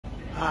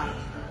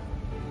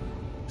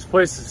This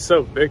place is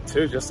so big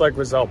too, just like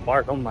Rizal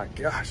Park. Oh my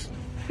gosh.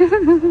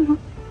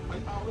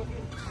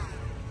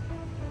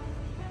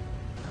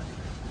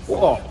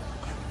 Whoa,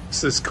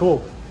 this is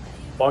cool.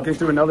 Walking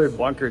through another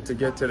bunker to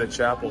get to the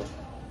chapel.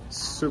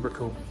 Super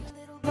cool.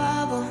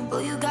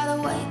 But you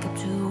gotta wake up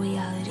to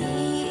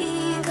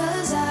reality,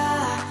 'cause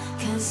I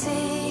can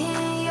see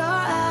in your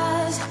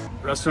eyes.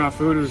 Restaurant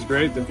food was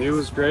great, the view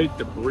was great,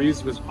 the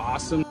breeze was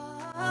awesome.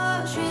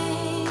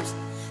 Dreams,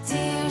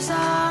 tears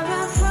are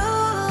a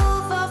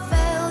proof of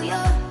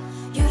failure.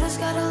 You just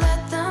gotta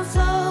let them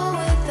flow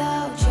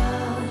without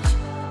judge.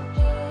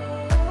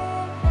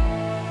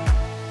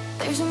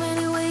 There's so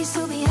many ways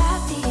to be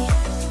happy.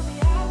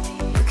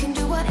 You can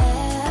do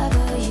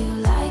whatever you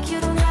like. You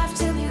don't have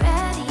to be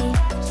ready.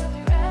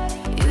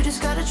 You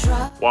just gotta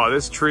try. Wow,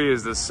 this tree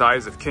is the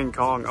size of King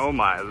Kong. Oh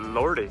my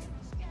lordy.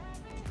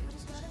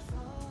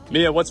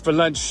 Mia, what's for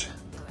lunch?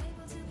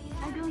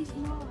 I don't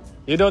know.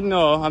 You don't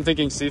know? I'm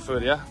thinking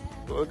seafood, yeah?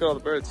 Look at all the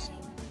birds.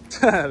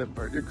 The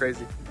bird, you're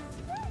crazy.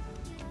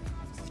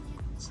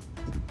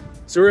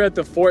 So we're at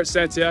the Fort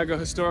Santiago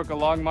Historical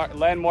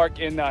Landmark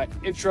in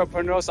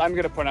Intramuros. I'm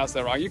gonna pronounce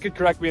that wrong. You could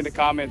correct me in the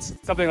comments,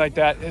 something like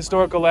that.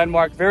 Historical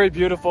landmark, very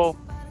beautiful,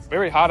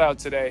 very hot out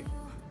today.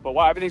 But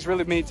wow, everything's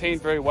really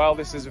maintained very well.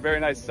 This is a very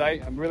nice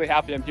site. I'm really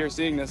happy I'm here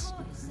seeing this.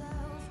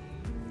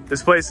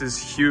 This place is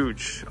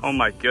huge. Oh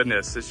my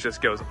goodness, it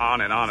just goes on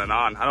and on and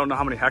on. I don't know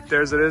how many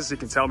hectares it is. You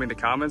can tell me in the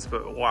comments,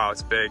 but wow,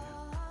 it's big.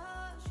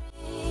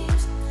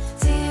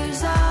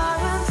 Tears are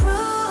a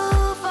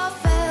proof of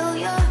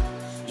failure.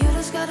 You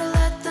just gotta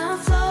let them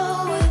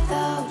flow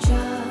without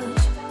judge.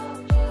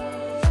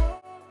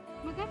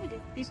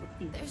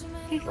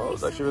 Oh,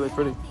 it's actually really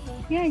pretty.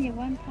 Yeah, you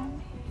want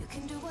some? You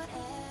can do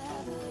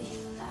whatever you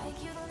like.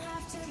 You don't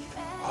have to be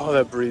ready. Oh,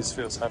 that breeze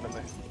feels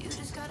heavenly. You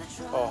just gotta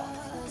try. Oh,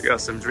 we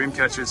got some dream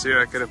catchers here.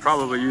 I could have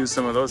probably used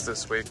some of those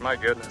this week. My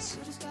goodness.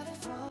 You just gotta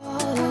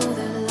follow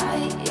the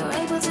light. You're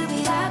able to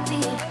be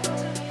happy.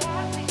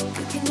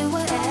 You can do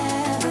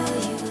whatever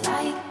you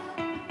like.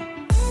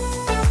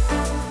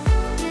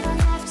 You don't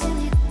have to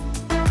be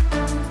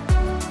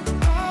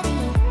ready.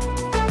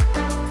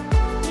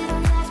 You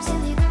don't have to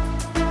be. You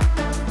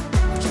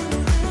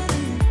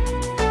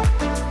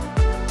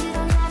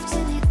don't have to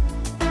be ready.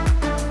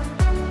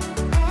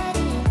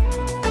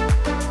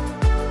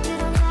 You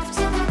don't have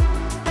to be.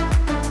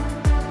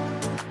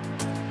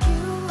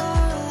 You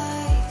are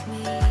like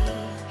me,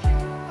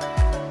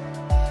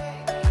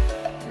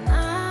 and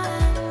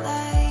I'm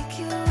like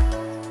you.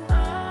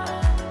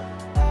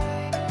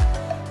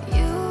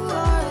 You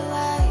are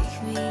like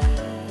me,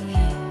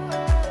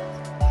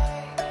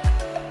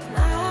 and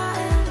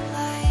I'm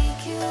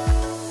like you.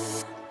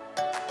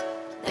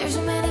 There's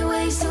so many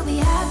ways to be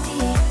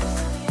happy.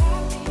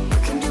 You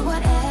can do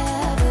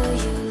whatever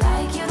you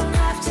like. You don't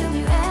have to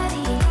be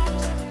ready.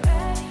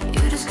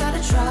 You just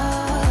gotta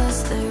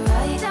trust the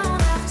right.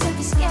 Don't have to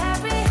be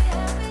scary.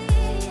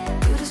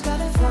 You just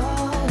gotta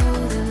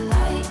follow the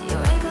light.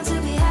 You're able to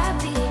be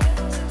happy.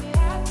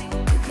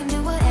 You can do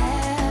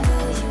whatever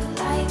you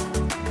like.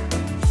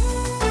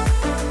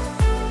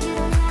 You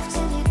don't have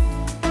to be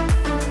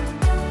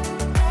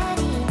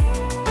ready.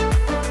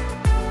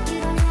 You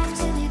don't have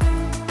to be.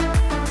 You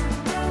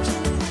don't have to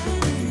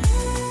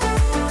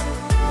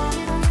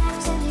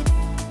be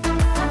ready.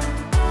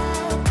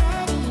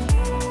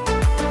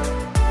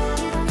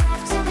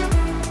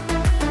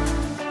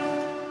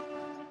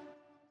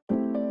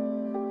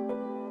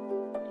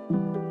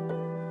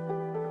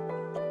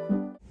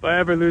 If I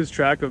ever lose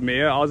track of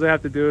Mia, all I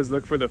have to do is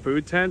look for the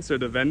food tents or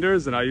the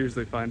vendors and I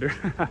usually find her.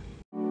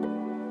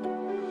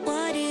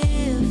 What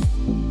if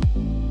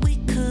we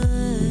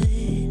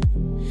could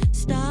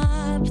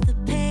stop the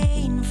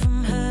pain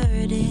from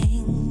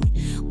hurting?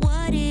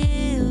 What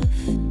if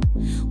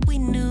we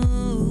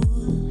knew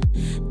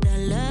that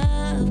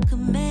love could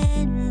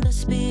mend the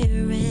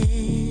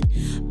spirit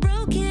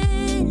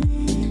broken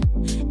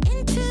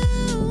into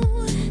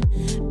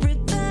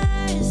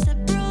reverse a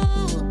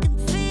broken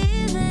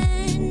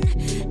feeling?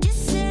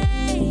 Just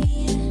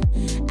say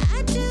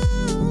I do,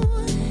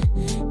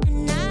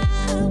 and I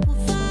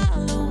will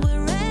follow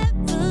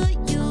wherever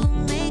you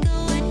may go.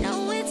 I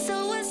know it's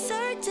so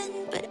uncertain,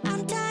 but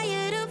I'm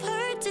tired of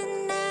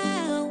hurting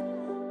now.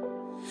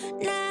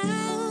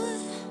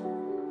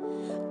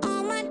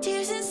 All my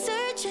tears and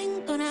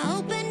searching, gonna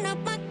open up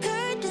my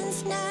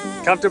curtains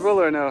now. Comfortable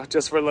or no?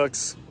 Just for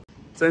looks.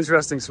 It's an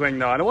interesting swing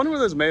though. I don't wonder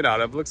what it's made out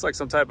of. It looks like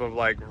some type of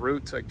like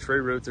root, like tree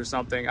roots or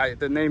something.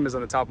 The name is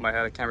on the top of my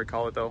head. I can't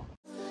recall it though.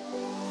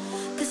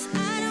 'Cause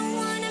I don't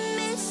wanna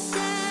miss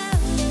out.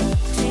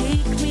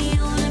 Take me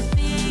on a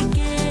big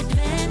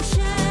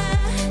adventure.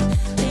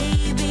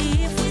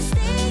 Baby, if we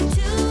stay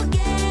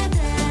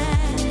together,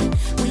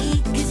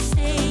 we could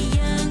stay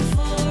young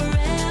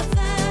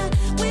forever.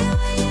 Where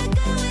would you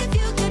go if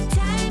you could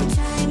time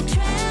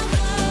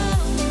travel?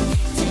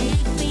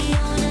 Take me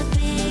on a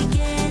big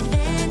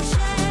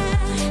adventure.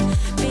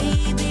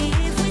 Baby,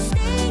 if we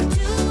stay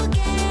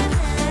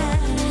together,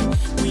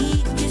 we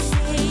could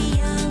stay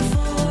young forever.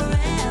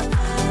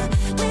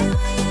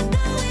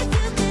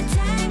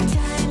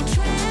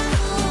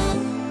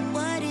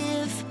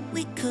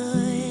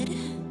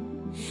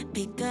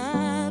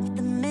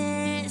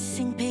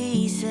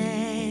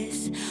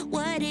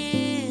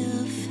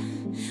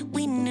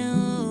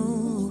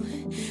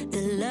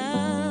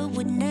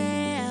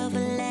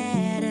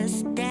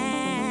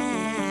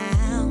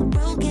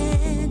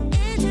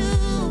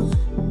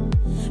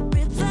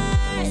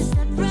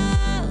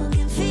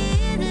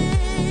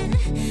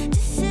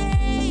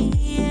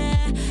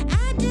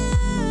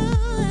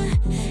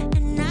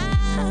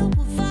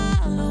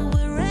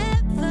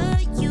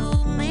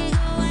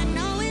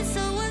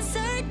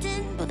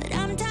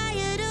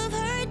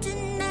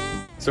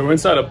 So we're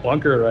inside a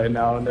bunker right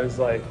now, and there's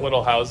like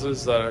little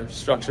houses that are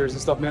structures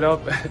and stuff made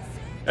up.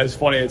 It's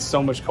funny, it's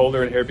so much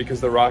colder in here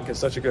because the rock is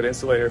such a good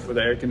insulator for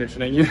the air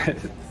conditioning unit.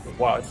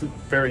 Wow, it's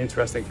very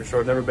interesting for sure.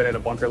 I've never been in a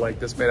bunker like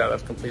this made out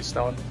of complete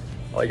stone.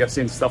 Like, I've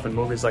seen stuff in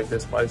movies like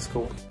this, but it's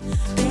cool.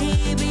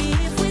 Baby,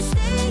 if we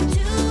stay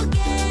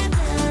together,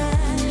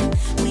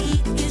 we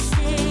can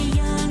stay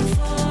young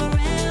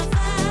forever.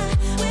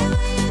 Where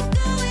will you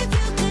go if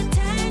you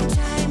could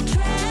time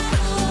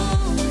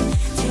travel?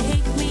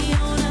 Take me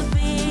on a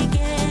big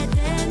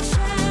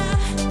adventure.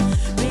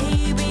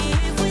 Baby,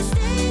 if we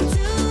stay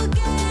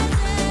together,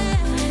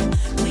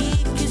 we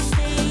can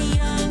stay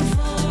young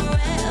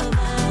forever.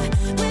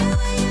 Where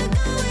will you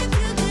go if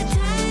you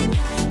could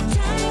time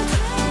travel?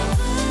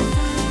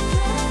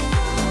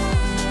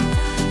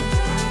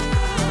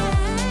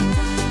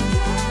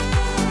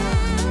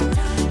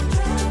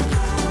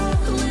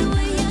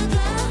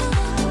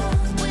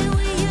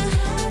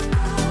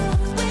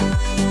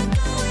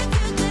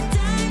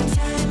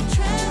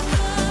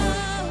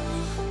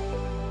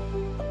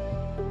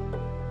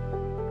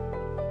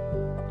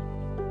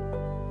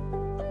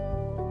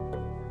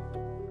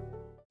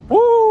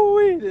 Woo,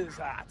 it is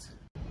hot.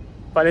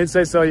 If I didn't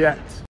say so yet.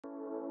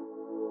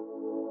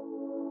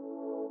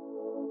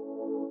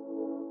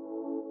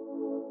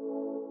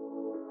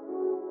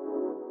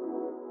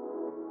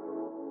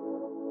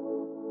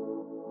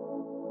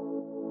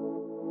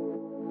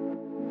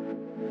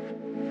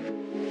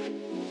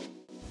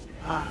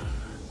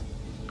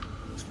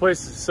 This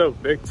place is so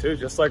big too,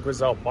 just like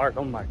Rizal Park.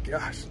 Oh my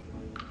gosh.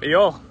 Hey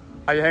yo,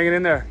 how you hanging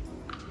in there?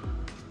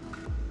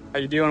 How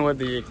you doing with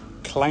the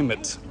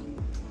climate?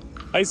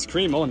 Ice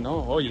cream, oh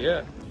no, oh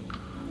yeah.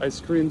 Ice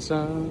cream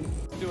sound.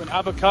 Doing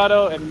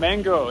avocado and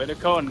mango in a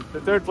cone.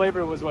 The third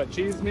flavor was what,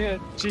 cheese,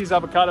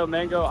 avocado,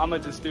 mango. I'm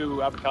gonna just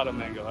do avocado,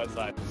 mango, as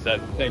I said.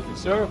 Thank you,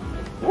 sir.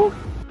 Woo.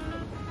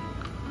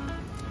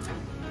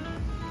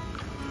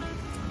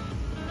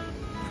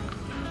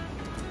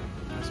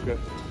 That's good.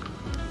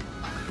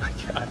 Oh my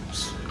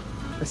gosh,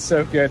 it's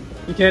so good.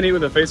 You can't eat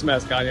with a face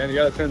mask on, you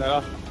gotta turn that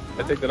off.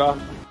 I take that off.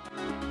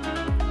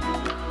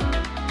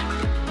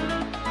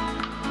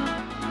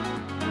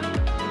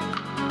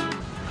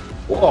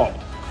 Whoa,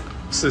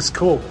 this is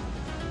cool.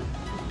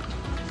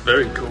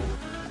 Very cool.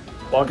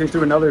 Walking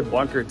through another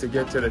bunker to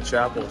get to the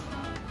chapel.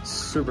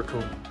 Super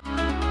cool.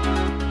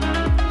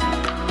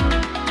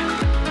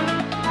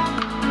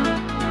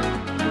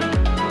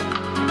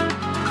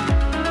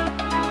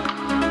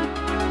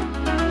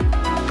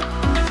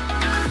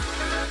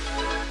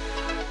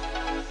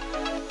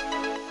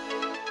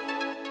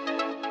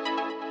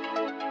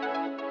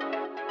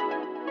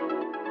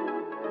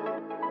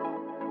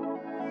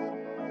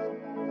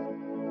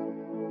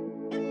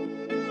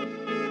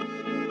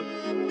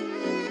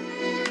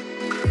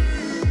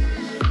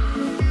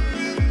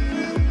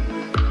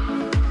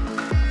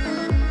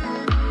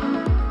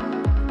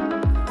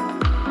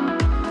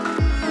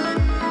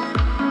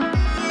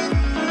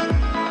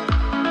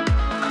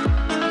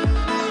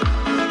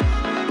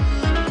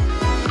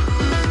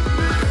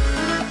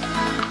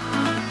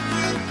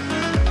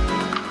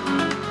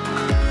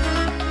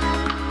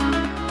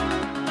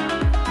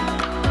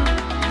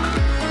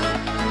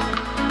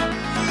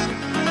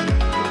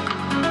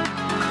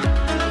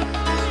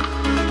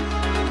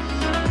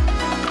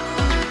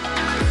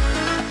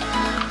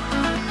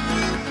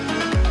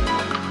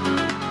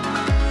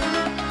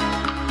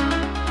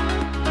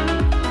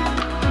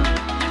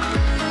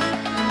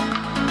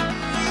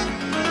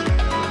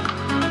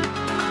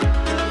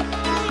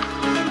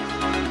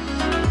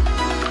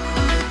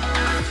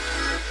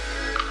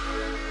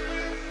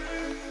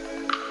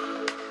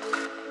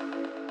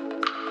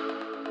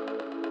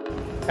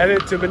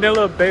 Headed to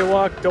Manila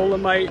BAYWALK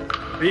Dolomite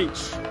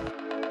Beach.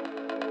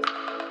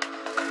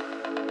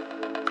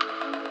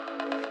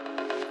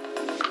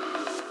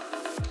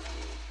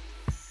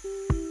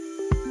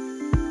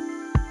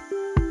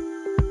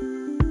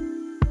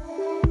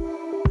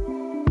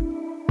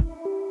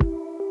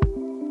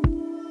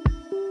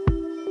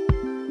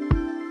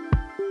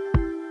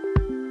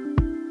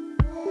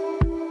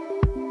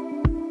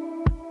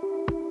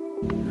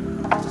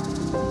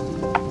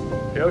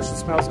 The ocean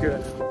smells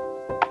good.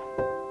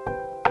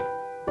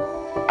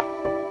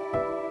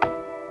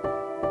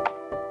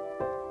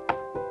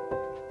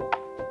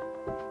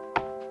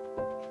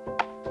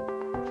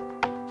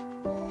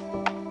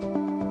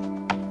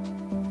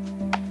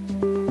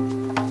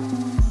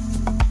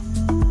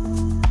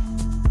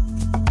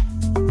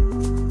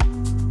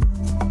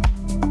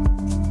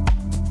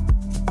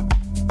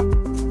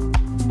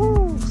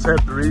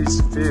 That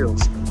breeze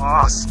feels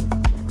awesome.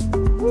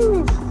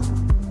 Woo.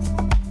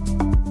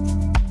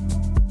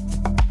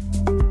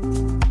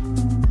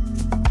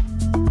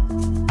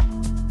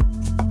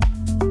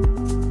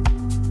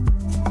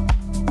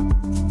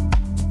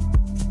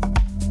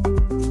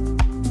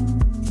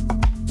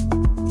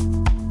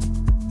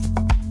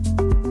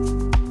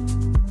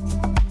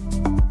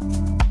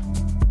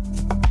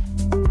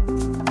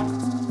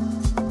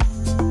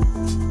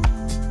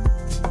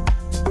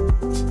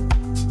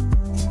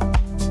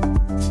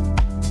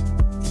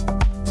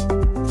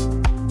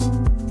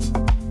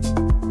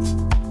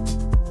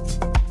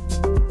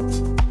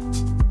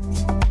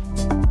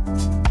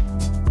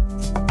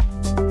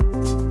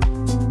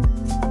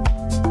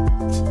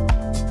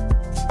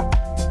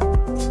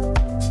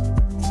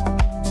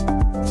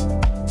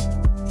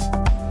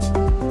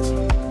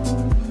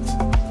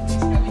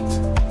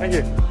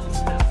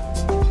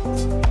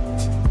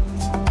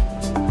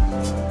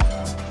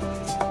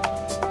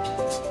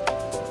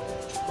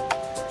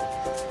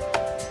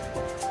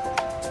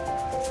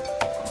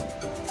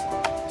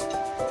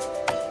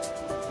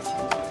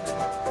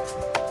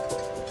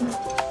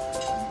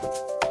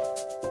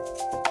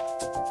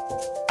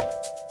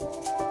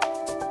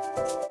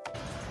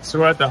 So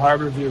we're at the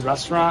Harbor View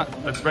restaurant.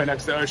 That's right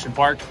next to Ocean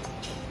Park.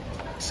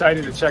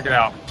 Excited to check it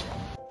out.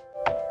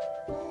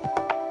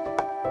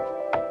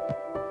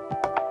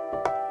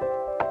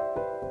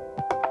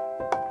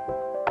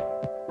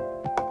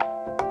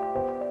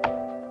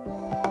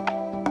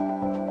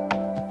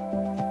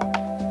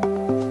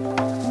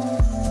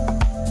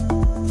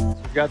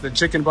 We've got the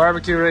chicken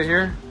barbecue right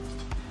here.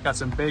 Got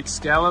some baked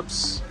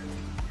scallops.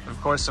 And of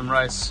course, some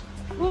rice.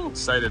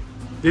 Excited.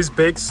 These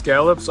baked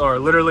scallops are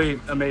literally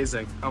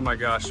amazing. Oh my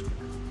gosh.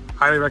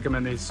 Highly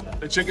recommend these.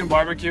 The chicken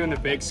barbecue and the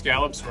baked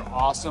scallops were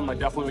awesome. I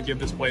definitely would give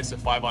this place a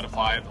 5 out of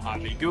 5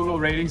 on the Google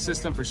rating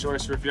system for sure.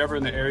 So if you're ever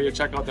in the area,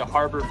 check out the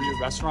Harbor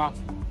View restaurant.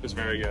 It was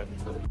very good.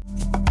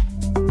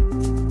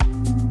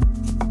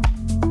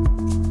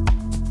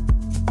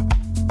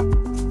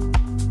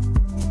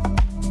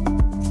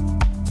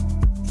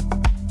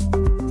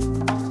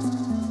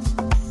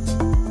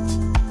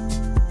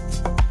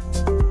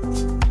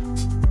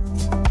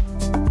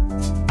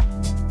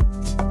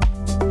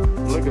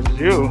 Look at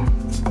you.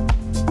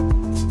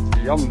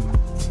 Yum.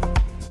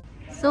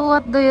 So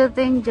what do you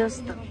think,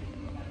 Justin?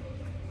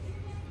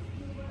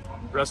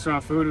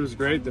 Restaurant food was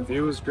great. The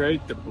view was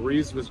great. The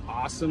breeze was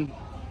awesome.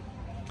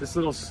 This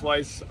little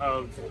slice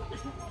of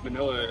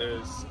Manila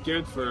is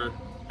good for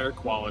air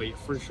quality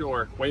for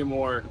sure. Way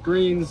more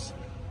greens,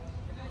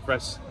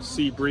 fresh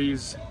sea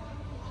breeze.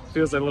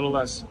 Feels a little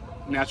less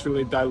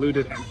naturally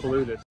diluted and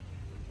polluted.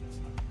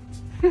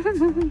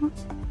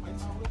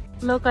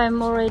 Look,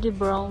 I'm already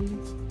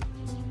brown.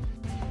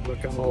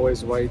 Look, I'm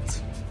always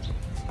white.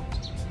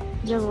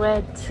 You're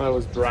red. I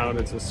was brown,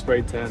 it's a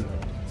spray tan.